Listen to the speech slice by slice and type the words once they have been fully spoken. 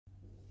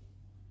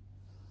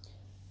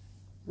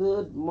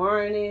Good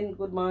morning,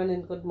 good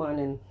morning, good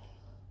morning.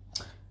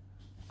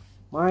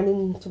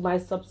 Morning to my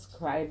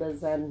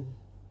subscribers and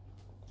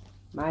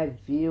my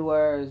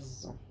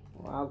viewers.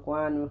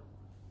 Gwaan,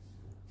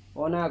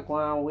 wanna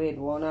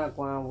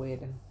gwaan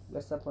with.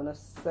 Bless upon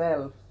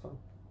yourself.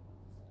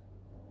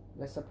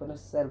 Bless upon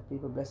yourself,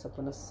 people. Bless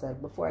upon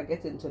yourself. Before I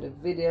get into the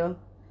video,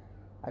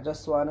 I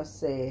just want to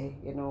say,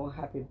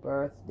 happy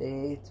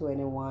birthday to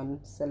anyone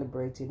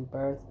celebrating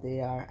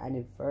birthday or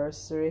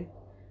anniversary.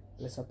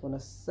 Bless upon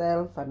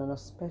yourself and on a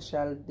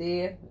special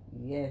day.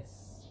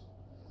 Yes.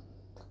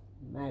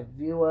 My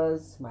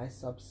viewers, my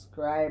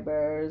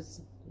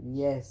subscribers.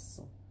 Yes.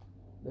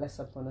 Bless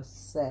upon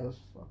yourself.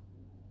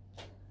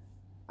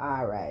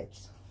 Alright.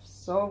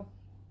 So,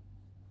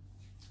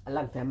 a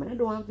long time I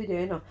do one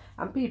video,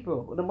 And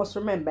people, you must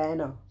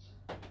remember,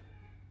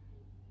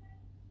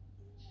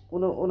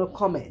 Uno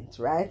comment,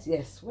 right?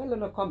 Yes. Well,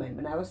 uno comment.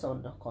 I never saw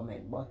no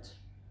comment, but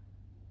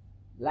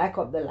like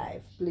up the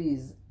live,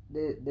 please.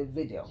 The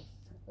video.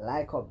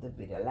 Like up the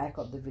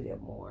video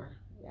more.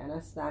 You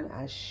understand?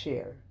 And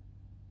share.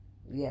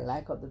 Yeah,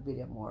 like up the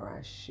video more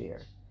and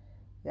share.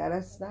 You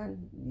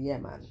understand? Yeah,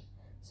 man.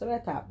 So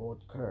let's talk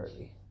about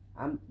curly.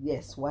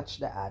 Yes, watch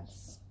the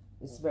ads.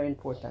 It's very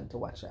important to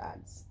watch the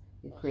ads.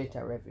 It creates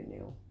a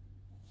revenue.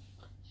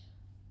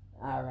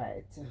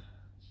 Alright.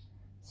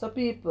 So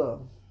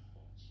people,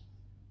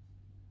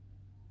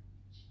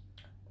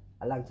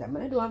 a long time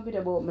I do one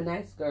video about my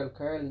nice girl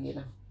Curly,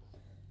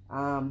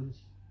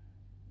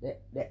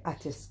 the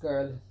artist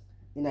girl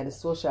in the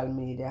social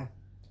media,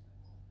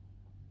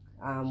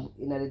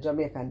 in the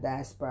Jamaican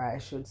diaspora, I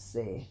should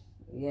say.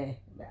 Yeah,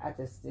 the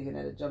artist in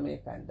the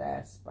Jamaican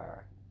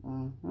diaspora.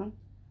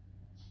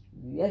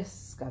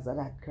 Yes, because of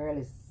that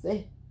Curly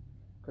say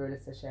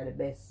she had the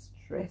best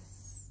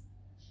dress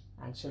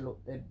and she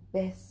looked the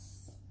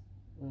best.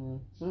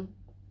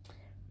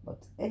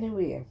 But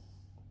anyway,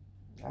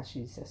 as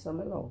she says, so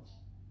my love.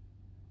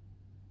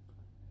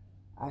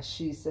 As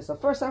she says, so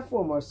first and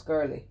foremost,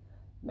 Curly,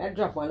 may I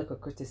drop one little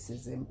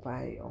criticism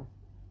by you.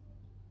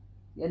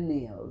 Your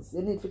nails.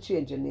 You need to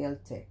change your nail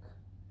tech.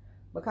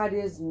 Because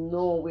there's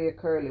no way,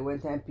 Curly,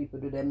 when time people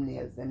do them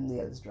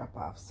nails drop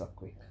off so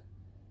quick.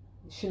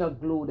 She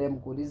not glue them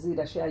good. It's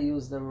either she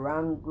use the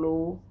wrong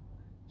glue,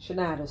 she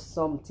not do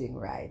something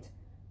right,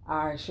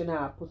 or she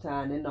not put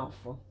on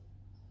enough of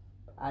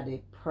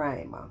the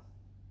primer.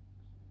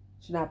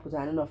 She not put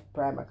on enough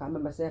primer. Because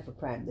remember, say you have to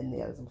prime the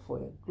nails before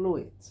you glue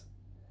it.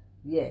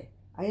 Yeah.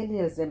 And your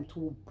nails them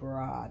too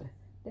broad.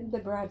 Them the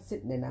broad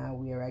sitting in our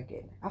wear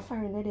again. A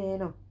fire in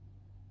there,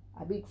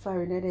 A big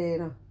fire in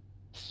there,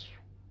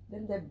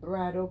 Them the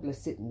broad ugly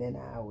sitting in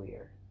our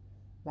wear.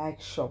 Like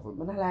shovel.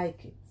 I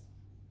like it.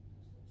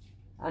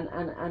 And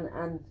I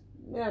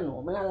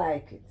don't know, I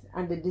like it.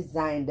 And they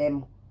design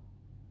them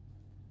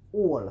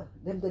all.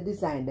 Them the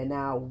design they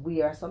now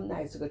wear some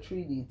nice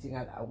 3D thing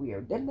I wear.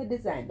 Them the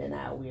design they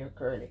now wear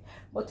Curly.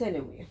 But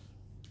anyway,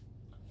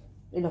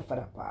 enough for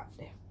that part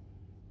there.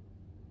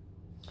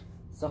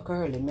 So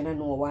Curly, I don't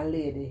know one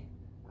lady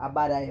a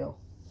bother you.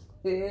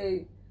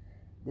 Hey,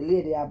 the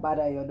lady a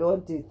bother you,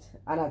 don't it?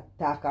 And I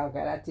talk all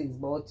kind of things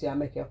about you and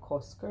make you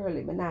cuss.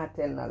 Curly, I not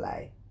tell no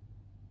lie.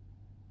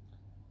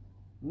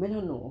 I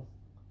don't know.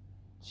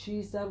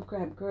 Cheese and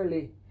crime,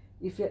 Curly.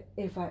 If you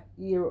ever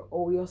hear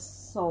how you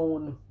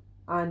sound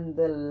on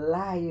the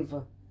live,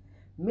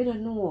 I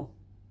don't know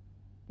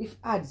if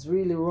ads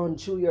really run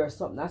through you or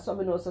something. That's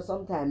something else. So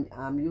sometimes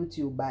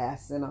YouTube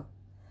bias,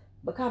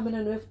 Because I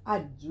don't know if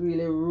ads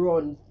really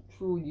run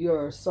through you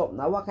or something.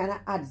 Now, what kind of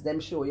ads them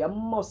show? You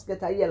must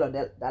get a yellow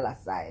dollar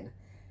sign.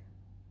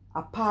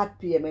 A part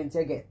payment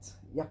you get.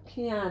 You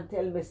can't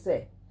tell me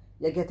say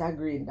you get a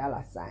green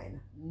dollar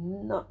sign.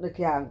 Nothing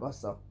can go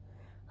so.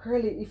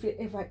 Curly, if you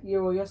ever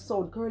hear your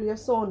sound, Curly, your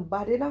sound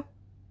bad,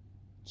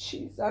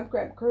 Jeez, I'm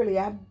crap. Curly,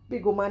 you're a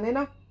big woman,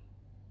 You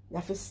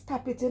have to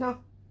stop it, You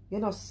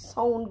don't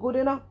sound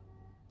good,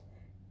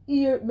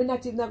 Here, me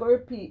not even going to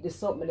repeat the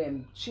something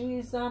them.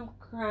 Cheese and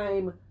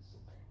crime.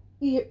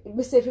 Here,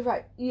 me say if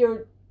I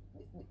hear,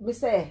 me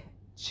say,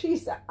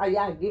 cheese,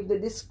 I give the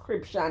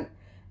description.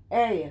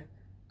 Hey,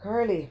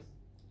 Curly,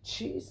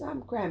 cheese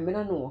and crime, me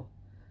don't know.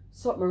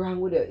 Something wrong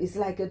with you. It's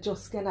like you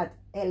just cannot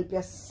help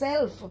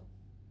yourself.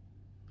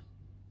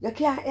 You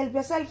can't help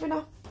yourself,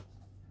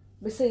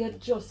 Me say you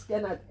just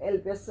cannot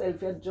help yourself.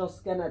 You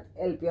just cannot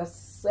help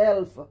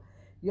yourself.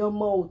 Your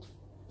mouth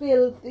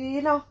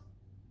filthy,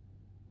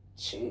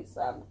 Cheese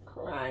and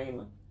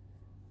crime.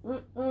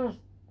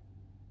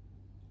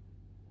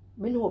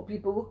 Me know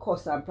people will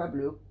cuss and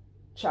probably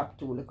chop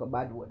too like a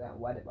bad word and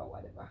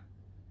whatever.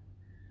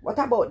 What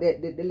about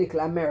the little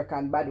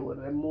American bad word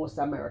that most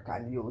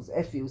Americans use?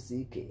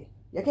 F-U-C-K.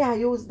 You can't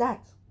use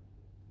that.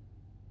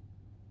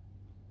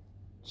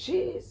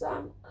 Cheese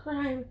and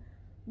crime.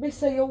 Me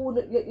say you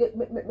wouldn't.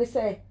 Me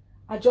say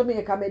a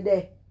Jamaica me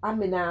there. I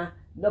mean,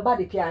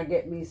 nobody can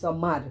get me so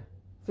mad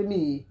for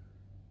me.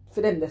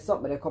 For them, there's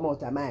something that come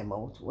out of my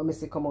mouth. When me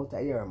say come out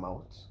of your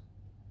mouth.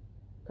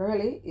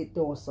 Curly, it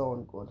don't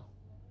sound good.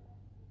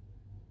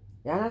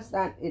 You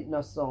understand? It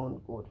not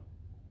sound good.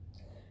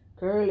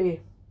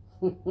 Curly,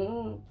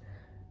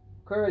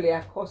 Curly,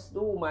 I cussed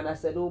the woman. I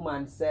said, the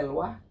woman sell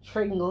what?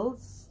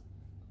 Tringles.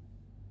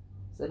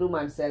 Said the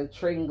woman sell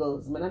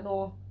Tringles. I don't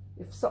know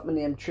if something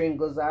named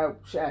Tringles or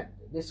should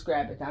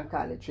describe it and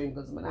call it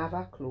Tringles. I have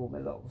a clue, my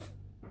love.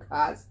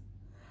 Because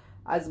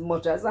as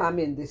much as I'm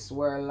in this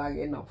world long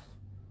enough,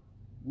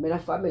 I'm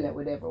not familiar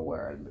with every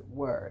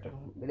word.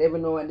 I never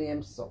know a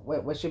name. So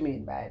what she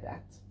mean by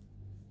that?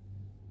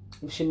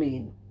 If she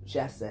mean she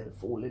sell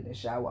fool in the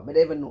shower, I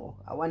never know.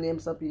 I want to name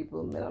some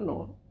people, I don't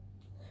know.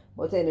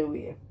 But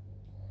anyway,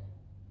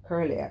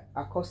 Curly,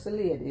 I cuss the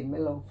lady, my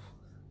love.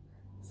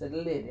 So the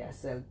lady I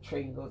sell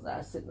Tringles,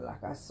 I sitting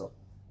like a so.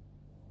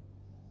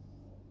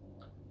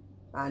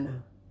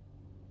 And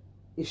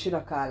if she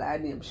not call her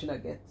name, she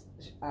not get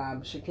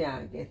she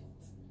can't get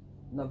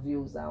no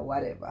views or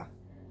whatever.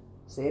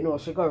 So you know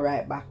she go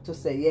right back to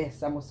say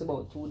yes, I must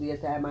about 2 days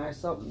time or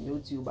something,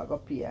 YouTube I go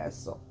pay her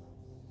so.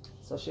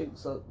 So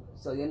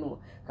you know,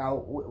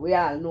 cause we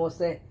all know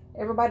say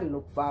everybody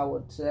look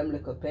forward to them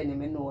little penny,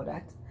 me know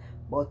that.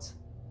 But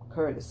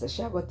Curly says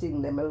she go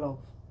think them love.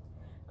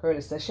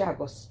 Curly says she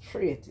go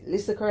straight.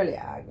 Listen Curly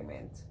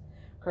argument.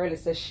 Curly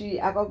says she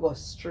go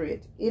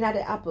straight in at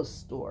the Apple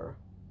store.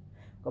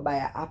 Go buy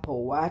an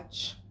Apple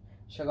Watch.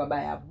 She go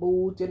buy a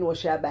boot, you know,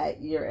 she buy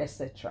ear,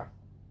 etc.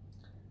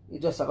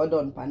 It just go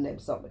done pan them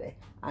somebody.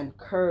 And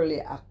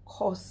Curly I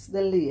cuss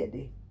the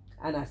lady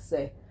and I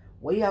say,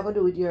 what you gonna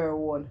do with your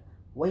own?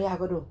 What you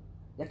gonna do?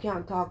 You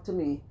can't talk to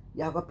me.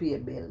 You gotta pay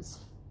bills.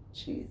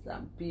 Jeez,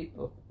 and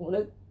people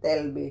wanna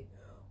tell me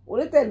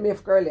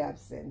if Curly have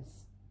sense.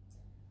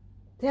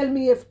 Tell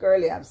me if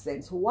Curly have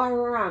sense. What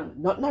wrong?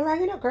 Nothing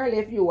wrong in a Curly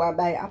if you want to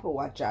buy Apple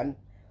Watch and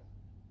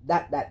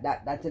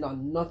that you know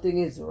nothing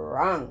is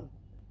wrong.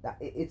 That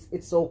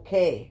it's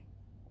okay.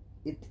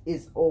 It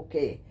is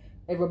okay.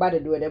 Everybody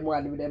do what they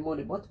want with their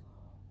money, but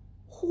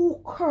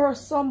who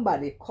curse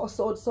somebody, cuss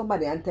out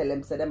somebody and tell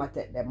them say them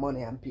take their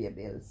money and pay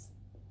bills?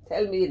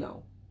 Tell me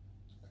now.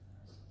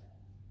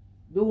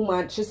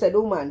 She said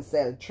the woman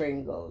sell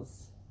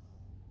Tringles.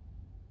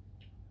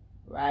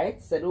 Right?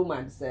 Said the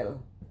woman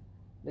sell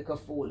little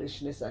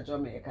foolishness at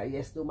Jamaica.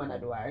 Yes, the woman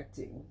do her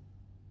thing.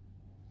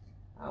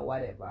 And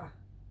whatever.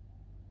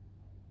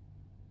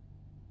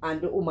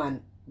 And the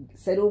woman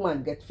said the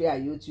woman get fair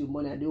YouTube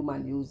money and the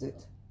woman use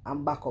it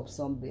and back up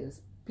some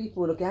bills.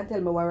 People, you can't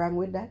tell me what wrong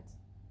with that.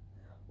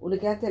 You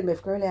can't tell me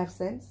if Curly have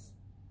sense.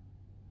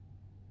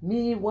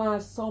 Me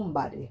want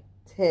somebody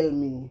tell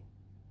me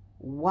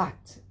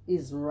what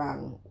is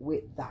wrong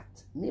with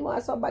that. Me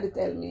want somebody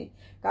tell me.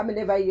 Because I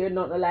never hear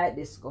nothing like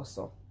this go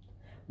so.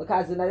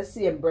 Because in the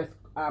same breath,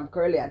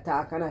 Curly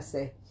attack and I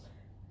say,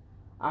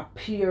 a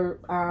pure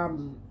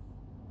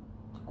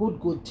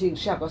good thing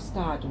she go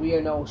start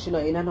wear now. She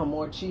not in no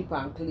more cheap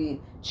and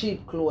clean,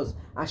 cheap clothes.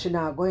 And she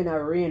not going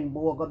a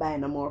rainbow go buy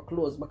no more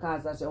clothes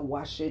because as you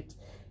wash it,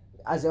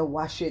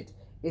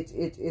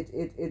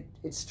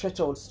 it stretch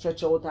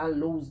out and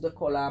lose the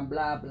color and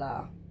blah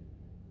blah.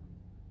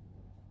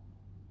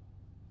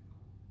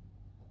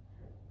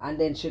 And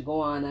then she go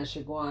on and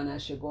she go on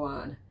and she go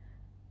on.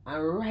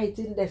 And right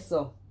in there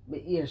so, me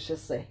hear she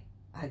say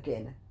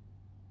again.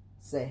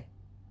 Say,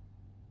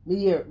 me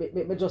hear,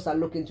 me just a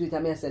look into it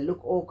and me I say,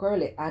 look, oh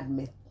Curly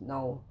admit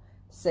now.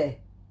 Say,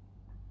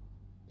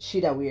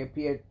 she da wear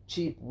pair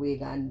cheap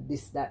wig and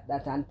this, that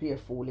and pure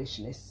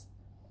foolishness.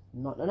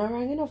 Nothing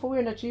wrong enough for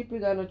wearing a cheap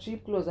wig and a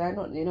cheap clothes. I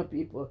not you know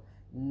people.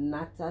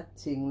 Not a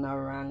thing no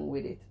wrong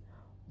with it.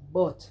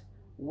 But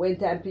when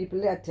time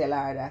people there tell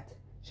her that,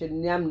 she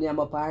nyam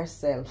up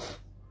herself.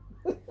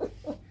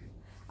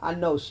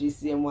 And now she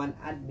same one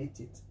admit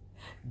it.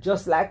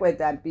 Just like when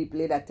time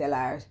people that tell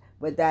her,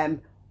 when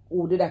time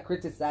who did I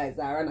criticize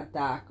her and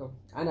attack her,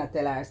 and I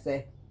tell her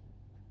say,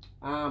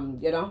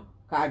 you know,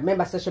 cause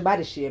remember so she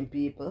body shame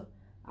people,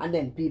 and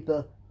then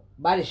people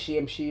body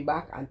shame she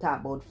back and talk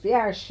about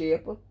fair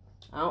shape and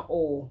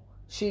oh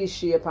she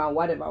shape and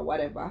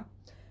whatever.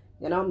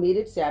 You know, me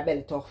did say I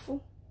belly tough.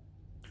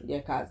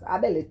 Yeah, cause I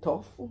belly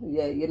tough.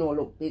 Yeah, you know,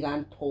 look big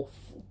and tough.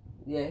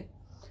 Yeah.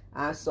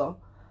 And so,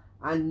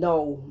 and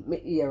now me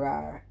hear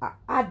her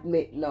I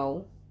admit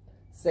now,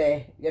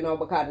 say, you know,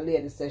 because the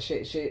lady say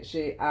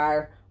she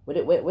are what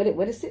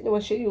is it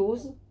what she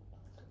use?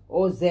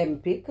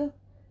 Ozempic.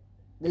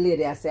 The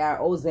lady I say her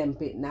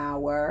Ozempic now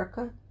work.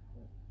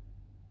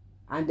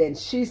 And then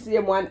she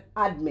same one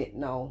admit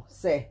now,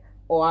 say,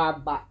 oh her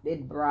back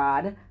did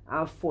broad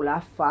and full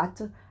of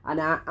fat and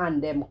her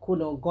hand them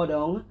couldn't go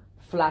down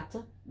flat.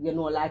 You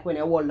know, like when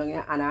you hold on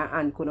your and her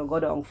hand couldn't go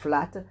down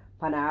flat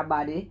on her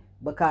body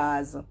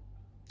because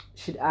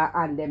her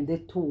hand them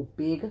did too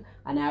big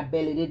and her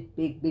belly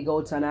did big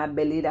out and her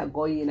belly that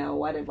go in and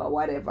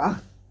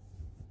whatever.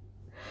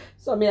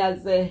 So me I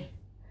say,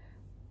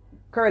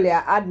 Curly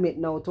I admit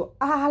now to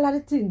all of the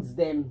things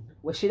them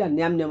where she done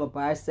nyam up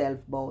herself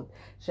about.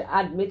 She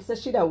admits that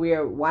she da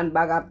wear one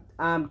bag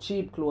of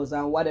cheap clothes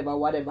and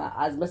whatever.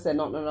 As me say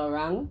nothing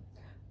wrong.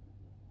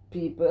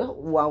 People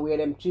who want wear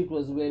them cheap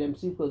clothes,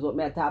 What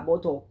me I talk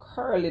about how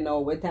Curly now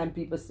when time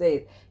people say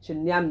it, she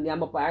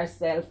nyam up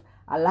herself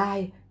I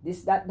lie,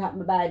 this, that,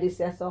 me buy this,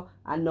 yeah, so.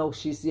 And now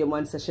she see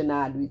one so she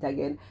not do it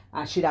again.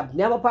 And she'd have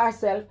never for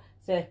herself,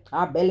 say,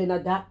 her belly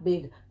not that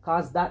big,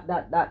 cause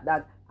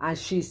that. And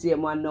she see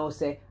one now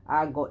say,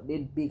 her gut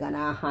did big and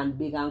her hand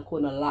big and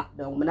couldn't lock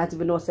down. I not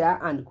even know say her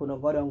hand couldn't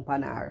go down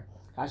pan her.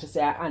 Cause she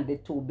say her hand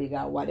did too big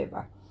or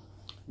whatever.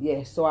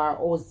 Yeah, so her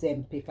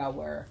ozempic at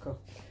work.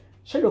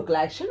 She look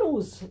like she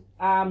lose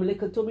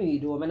little to me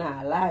though, I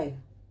not lie.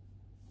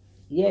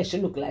 Yeah, she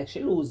look like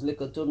she lose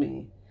little to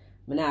me.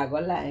 I not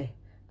gonna lie.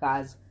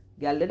 Cause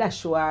girl did I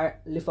show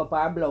her lift up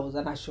her blouse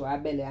and I show her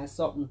belly and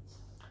something.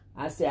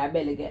 And say her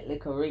belly get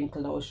little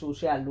wrinkle now, she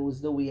lose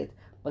the weight.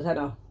 But I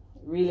know,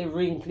 really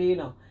wrinkly, you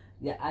know.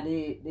 Yeah,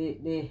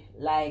 the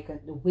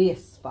like the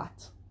waist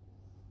fat.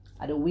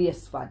 The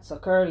waist fat. So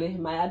Curly,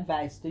 my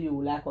advice to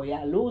you, like how you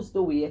lose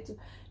the weight,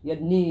 you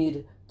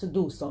need to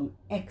do some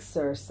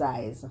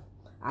exercise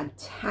and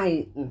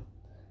tighten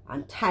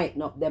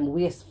up them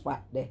waist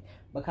fat there.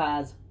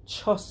 Because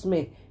trust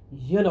me,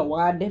 you know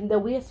what them the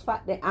waist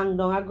fat they hang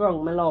down a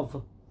ground, my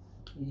love.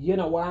 You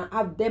know what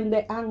have them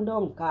they hang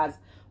down, because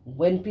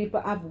when people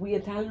have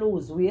weight and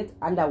lose weight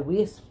and the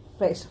waist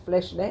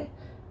flesh there,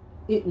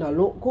 it no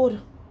look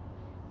good.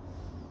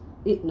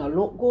 It no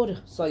look good.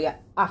 So you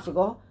have to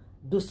go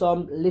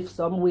lift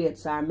some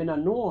weights, and I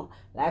don't know.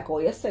 Like how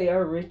you say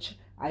you're rich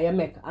and you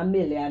make $1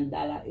 million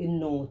in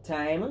no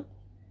time.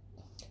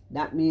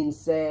 That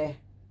means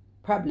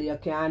probably you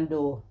can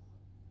do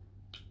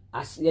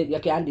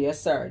your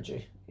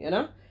surgery, you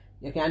know?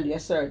 You can do your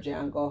surgery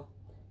and go,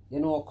 you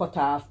know, cut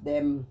off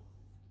them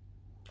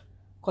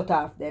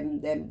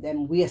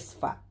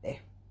waist fat there.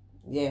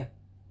 Yeah.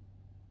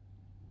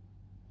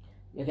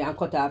 You can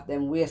cut off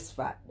them waist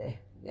fat there.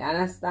 You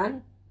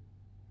understand?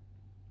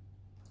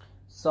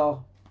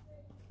 So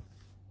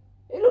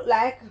it look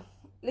like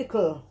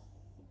little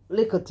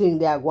thing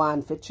they are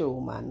going for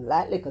true, man.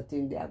 Like little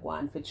thing they are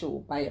going for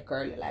true. By your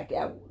curly, like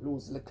you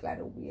lose look like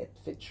a weight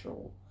for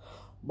true.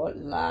 But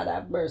Lord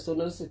have mercy,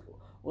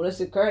 when you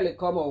see Curly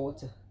come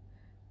out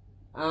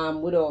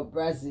without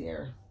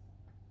brassiere,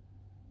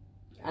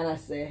 and I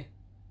say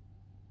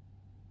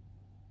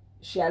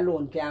she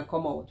alone can't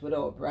come out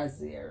without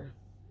brassiere.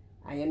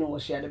 And you know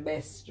she had the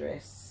best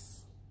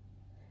dress.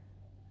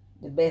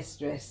 The best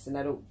dress in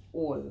the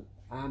whole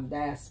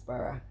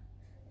diaspora.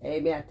 Hey,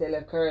 me I tell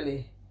you,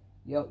 Curly,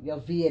 you're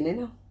vain, you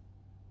know?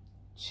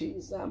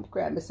 Jeez, I'm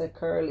crying. I say,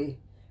 Curly,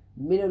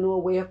 me don't know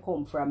where you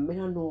come from. Me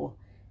don't know.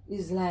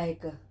 It's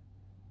like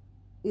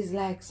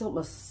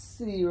something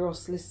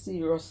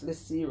seriously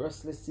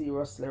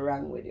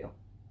wrong with you.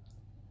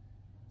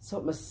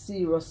 Something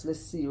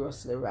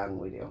seriously wrong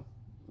with you.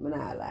 I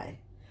not lie.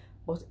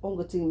 But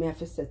only thing me have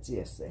to say to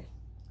you, say,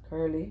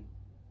 Curly,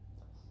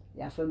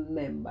 you have to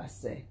remember,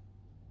 say,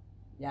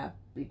 you're a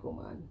big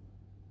woman.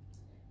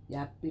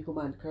 You're a big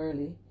woman,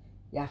 Curly.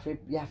 You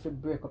have to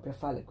break up your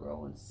folly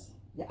grounds.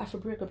 You have to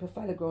break up your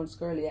folly grounds,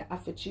 Curly. You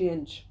have to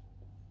change.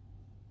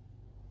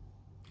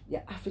 You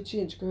have to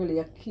change, Curly.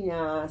 You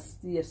can't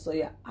stay, so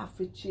you have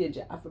to change.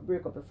 You have to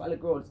break up your folly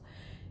grounds.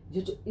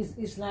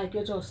 It's like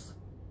you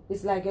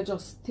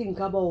just think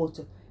about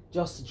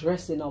just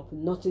dressing up.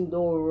 Nothing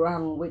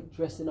wrong with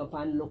dressing up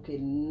and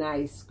looking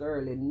nice,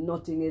 Curly.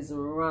 Nothing is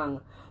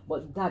wrong.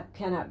 But that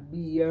cannot be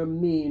your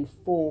main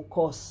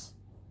focus.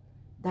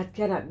 That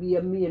cannot be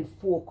your main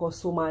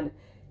focus, woman.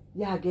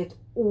 You get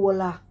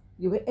older.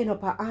 You will end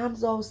up at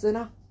arms house, you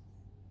know.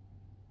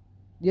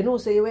 You know,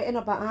 so you will end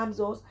up at arms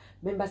house.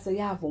 Remember, say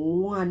you have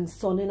one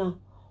son, you know.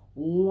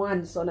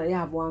 One son, and you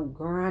have one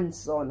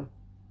grandson.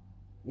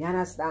 You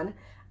understand?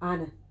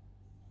 And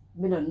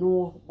I don't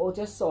know about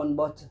your son,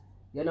 but,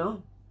 you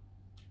know,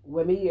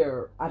 when me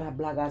hear other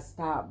bloggers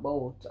talk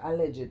about,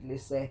 allegedly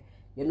say,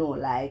 you know,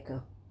 like,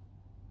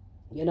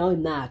 you know,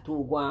 him not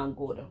too gwaan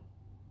good.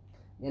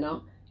 You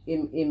know,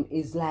 him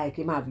is like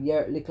him have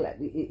your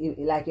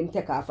like him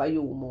take off of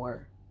you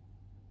more.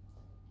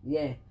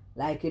 Yeah,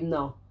 like him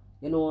now,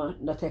 you know,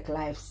 not take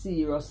life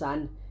serious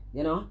and,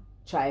 you know,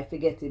 try to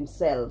get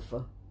himself,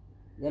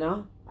 you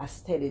know, a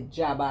steady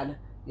job and,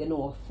 you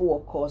know,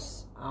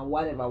 focus and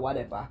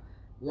whatever.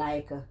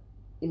 Like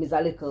him is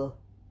a little,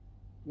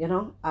 you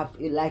know,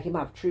 like him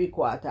have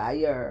 3/4 a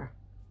year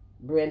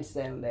brain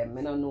cell them,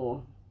 I don't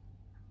know.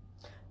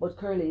 But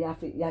Curly,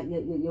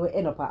 you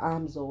end up at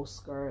arms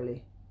house,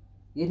 Curly.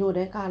 You know what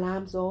they call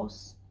arms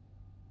house?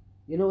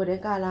 You know what they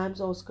call arms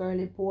house,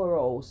 Curly? Poor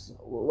house.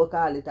 We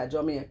call it a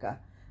Jamaica.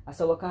 I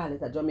said we call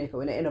it a Jamaica.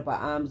 When you end up at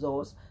arms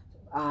house,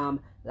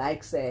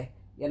 like say,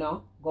 you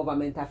know,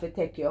 government have to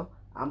take you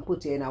and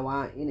put you in a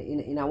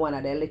one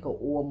of their little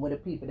home where the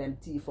people them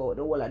thief out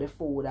the whole of the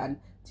food and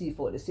thief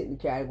out the sitting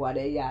car, go to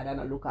their yard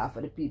and look after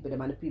the people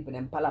them, and the people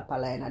them pala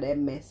in their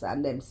mess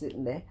and them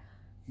sitting there.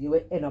 You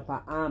will end up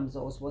at arms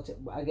house, but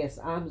I guess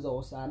arms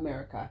house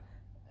America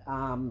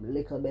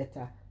little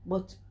better.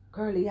 But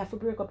Curly, you have to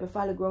break up your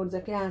folly grounds.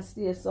 You can't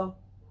stay so.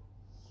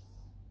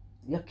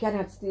 You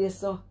cannot stay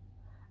so.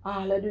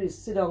 All you do is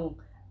sit down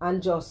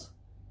and just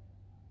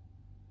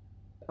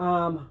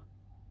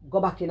go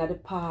back into the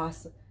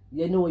past.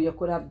 You know, you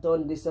could have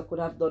done this, you could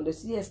have done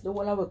this. Yes, the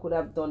whole of we could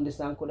have done this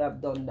and could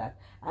have done that.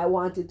 I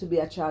wanted to be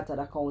a chartered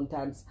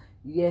accountant.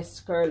 Yes,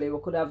 Curly, we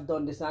could have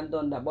done this and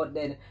done that. But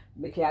then,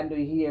 we can't do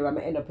it here.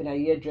 I end up in a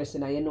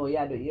hairdressing. And you know, you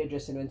do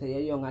hairdressing when you're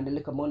young and the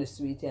little money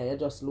sweet here. You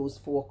just lose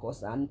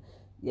focus and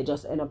you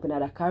just end up in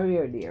a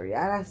career there. You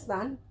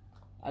understand?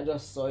 I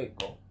just saw it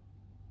go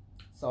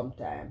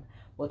sometime.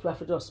 But we have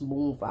to just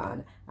move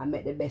on and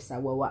make the best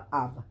of what we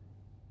have.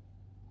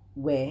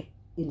 Way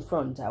in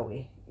front of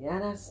we. You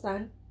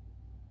understand?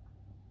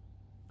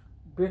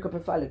 Break up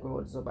your follicle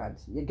roads, man.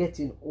 You're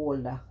getting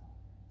older.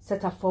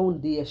 Set a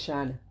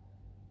foundation.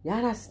 You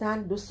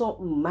understand? Do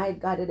something. My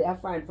God, they are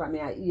fine from me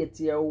at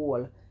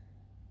 8-year-old.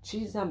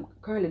 Jeez, I'm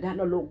Curly, that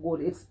don't look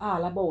good. It's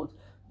all about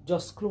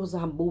just clothes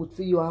and boots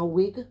for you and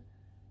wig.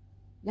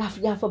 You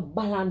have to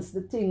balance the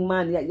thing,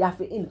 man. You have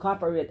to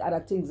incorporate other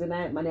things in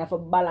it, man. You have to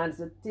balance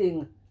the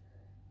thing.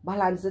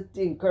 Balance the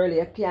thing, Curly.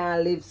 You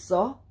can't live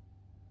so.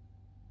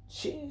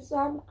 Jeez,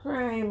 I'm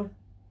crying.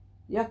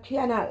 You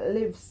cannot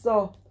live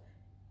so.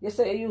 You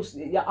say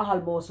you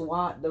almost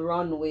walk the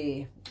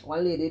runway.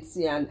 One lady did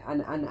see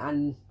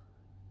and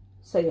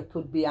say you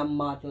could be a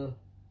model.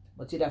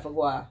 But you'd have to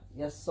go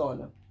your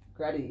son,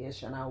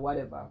 graduation or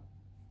whatever.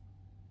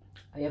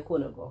 And you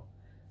couldn't go.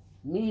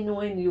 Me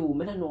knowing you,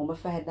 I don't know, I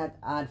find that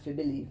hard to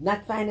believe.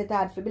 Not find it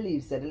hard to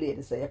believe, said the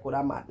lady, say you could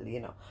have model,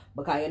 you know.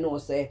 Because you know,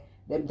 say,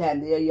 them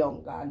time they're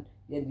young and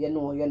you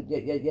know,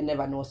 you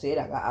never know, say,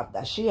 that I have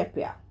that shape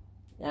here.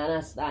 You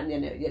understand?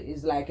 You know,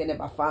 it's like you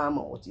never farm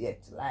out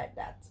yet, like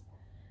that.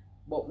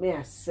 But may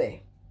I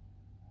say,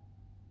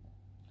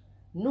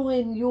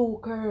 knowing you,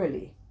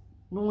 Curly,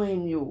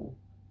 knowing you,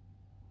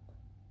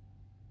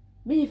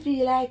 me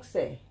feel like,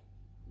 say,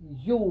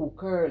 you,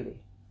 Curly,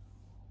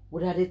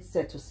 would have it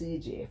said to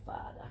CJ,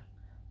 father,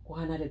 go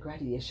on at the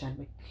graduation,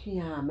 me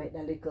can't make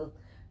that little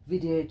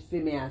video it for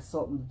me or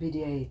something,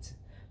 video it.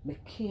 Me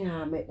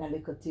can't make that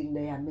little thing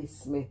there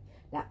miss me,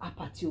 that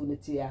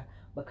opportunity here,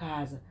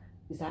 because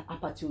it's an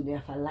opportunity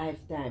of a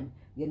lifetime.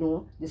 You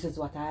know, this is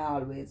what I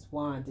always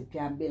want. It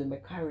can build my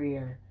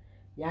career.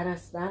 You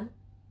understand?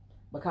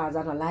 Because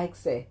I don't like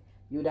say,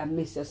 you'd have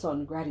missed your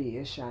son's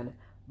graduation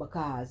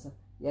because,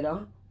 you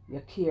know, you're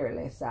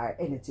careless or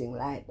anything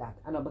like that.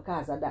 And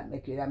because of that,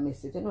 make you have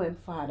miss it. You know, him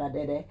father,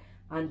 dede,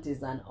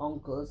 aunties and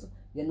uncles,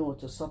 you know,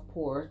 to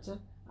support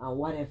and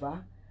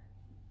whatever.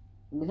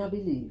 Me not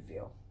believe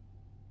you.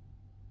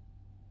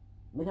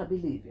 Me not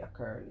believe you,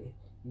 Curly.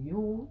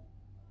 You,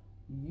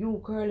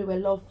 Curly, will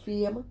love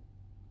fame.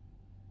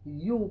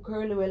 You,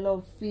 Curly, will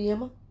love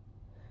fame.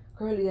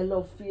 Curly, you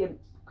love fame.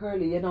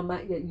 Curly,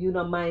 you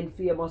don't mind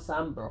famous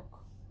and broke.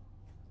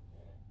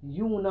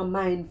 You don't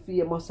mind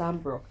famous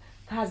and broke.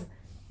 Because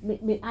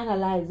me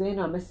analyze, you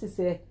know, me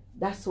say,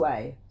 that's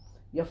why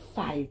you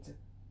fight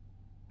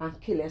and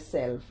kill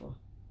yourself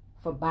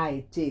for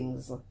buy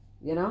things,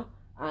 you know?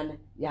 And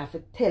you have to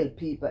tell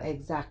people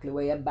exactly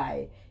where you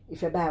buy.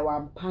 If you buy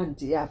one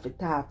panty, you have to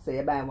talk, say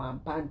you buy one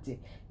panty.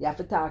 You have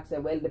to talk, say,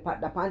 well, the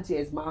panty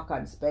is Mark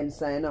and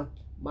Spencer, you know?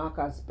 Mark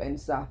and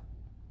Spencer,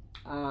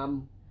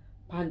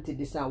 panty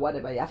this and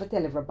whatever. You have to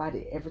tell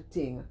everybody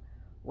everything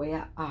where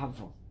you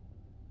have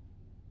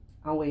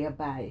and where you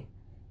buy.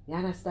 You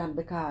understand?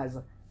 Because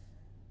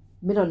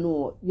me don't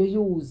know, you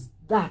use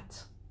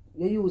that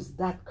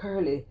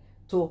Curly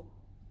to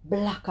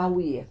block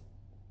away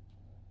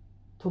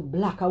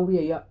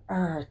your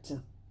hurt.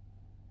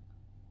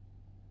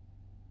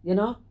 You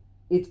know,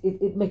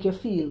 it make you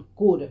feel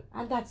good,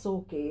 and that's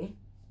okay.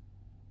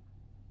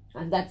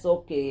 And that's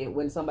okay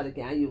when somebody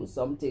can use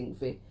something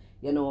for,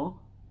 you know,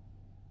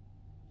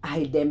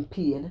 hide them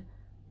pain.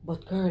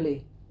 But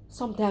Curly,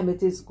 sometimes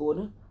it is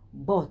good,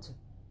 but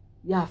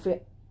you have to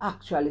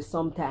actually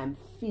sometimes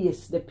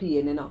face the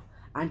pain, you know,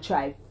 and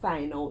try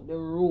find out the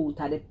root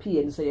of the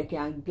pain so you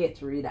can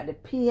get rid of the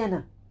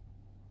pain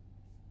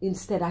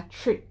instead of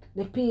trick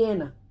the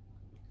pain.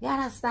 You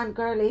understand,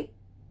 Curly?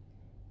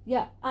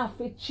 You have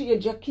to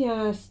change. You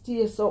can't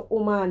stay so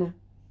woman.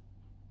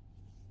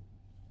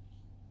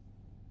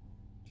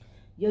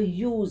 You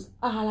use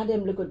all of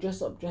them little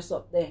dress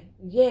up there.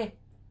 Yeah.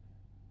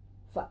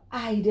 For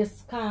hide the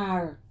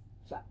scar.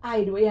 For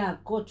hide where you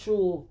go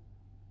through.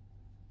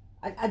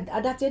 And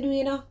that you do,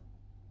 you know?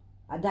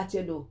 And that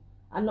you do.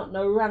 And not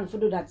no wrong for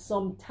do that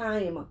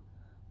sometime.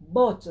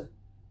 But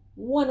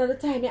one of the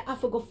time you have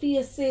to go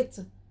face it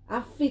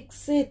and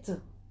fix it.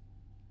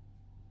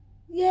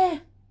 Yeah.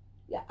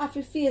 You have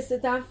to face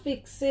it and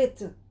fix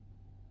it.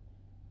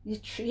 You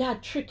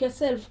trick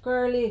yourself,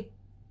 Curly.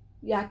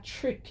 You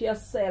trick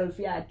yourself.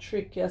 You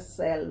trick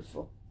yourself.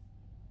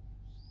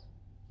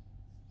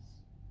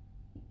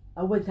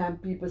 And one time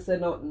people say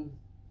nothing.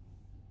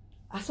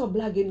 I saw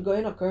blogging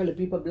going on, Curly.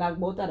 People blog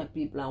about other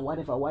people and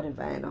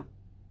whatever, you know.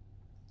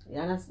 You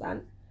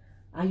understand?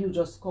 And you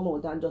just come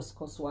out and just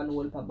cuss one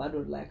whole bad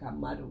like a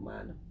mad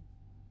man.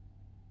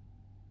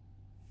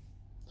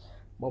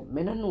 But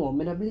me don't know,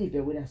 me don't believe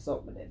you with that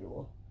something they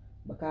do.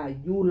 Because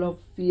you love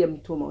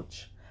fame too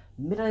much.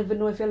 Me don't even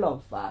know if you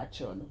love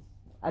fortune.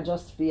 I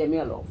just fame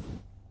your love.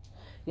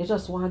 You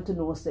just want to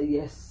know, say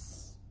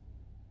yes.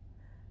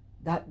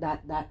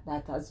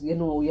 that as you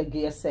know, you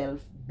give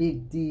yourself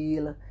big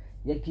deal,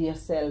 you give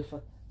yourself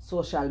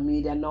social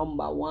media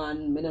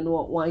 #1. Me don't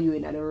know want you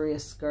in the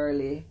race,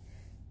 girly.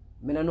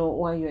 Me don't know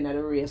want you in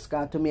the race,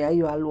 cause to me, are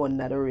you alone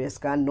in the race,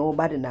 cause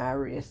nobody na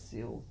race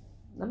you.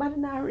 Nobody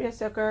na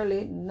race you,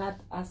 girly.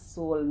 Not a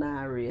soul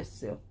na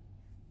race you.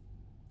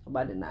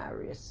 Nobody na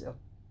race you.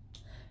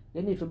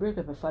 You need to break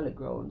up your folly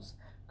grounds.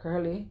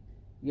 Curly,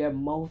 your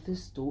mouth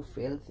is too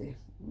filthy.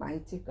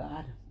 Mighty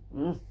God.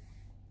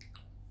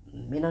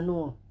 Me no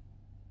know.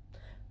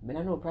 Me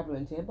no know probably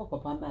when you buck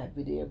up on my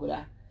video, you're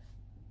gonna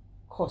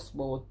cuss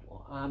about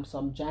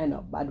some giant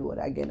up bad word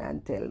again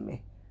and tell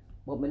me.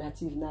 But me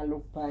not even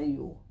look for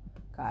you.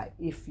 Cause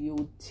if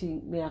you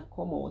think me a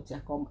come out,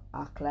 you come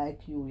act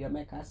like you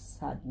make a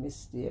sad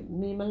mistake.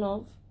 Me, my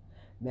love.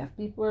 Me have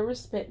people who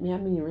respect me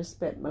and me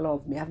respect my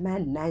love. Me have my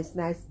nice,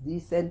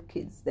 decent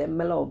kids. Them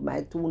my love.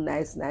 My 2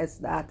 nice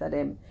daughter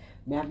them.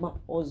 Me have my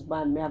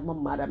husband. Me have my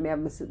mother. Me have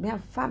my sister. Me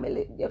have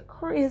family. You're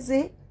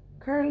crazy,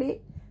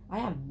 Curly. I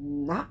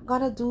am not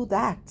gonna do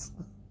that.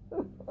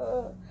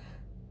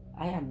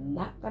 I am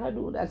not gonna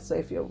do that. So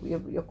if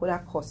you could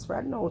have cussed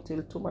right now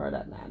till tomorrow,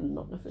 that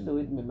nothing to do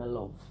with me, my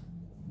love.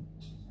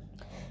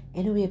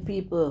 Anyway,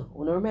 people,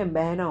 you know,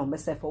 remember now,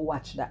 myself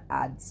watch the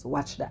ads.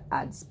 Watch the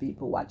ads,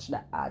 people. Watch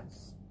the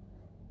ads.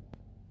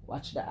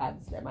 Watch the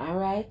ads, them,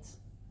 alright?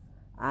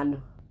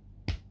 And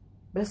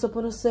bless up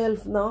on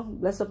yourself now.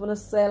 Bless up on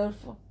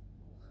yourself.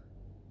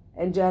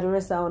 Enjoy the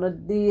rest of the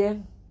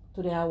day.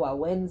 Today, our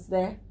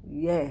Wednesday.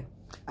 Yeah.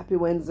 Happy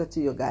Wednesday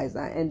to you guys.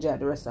 And enjoy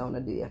the rest of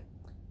the day.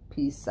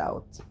 Peace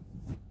out.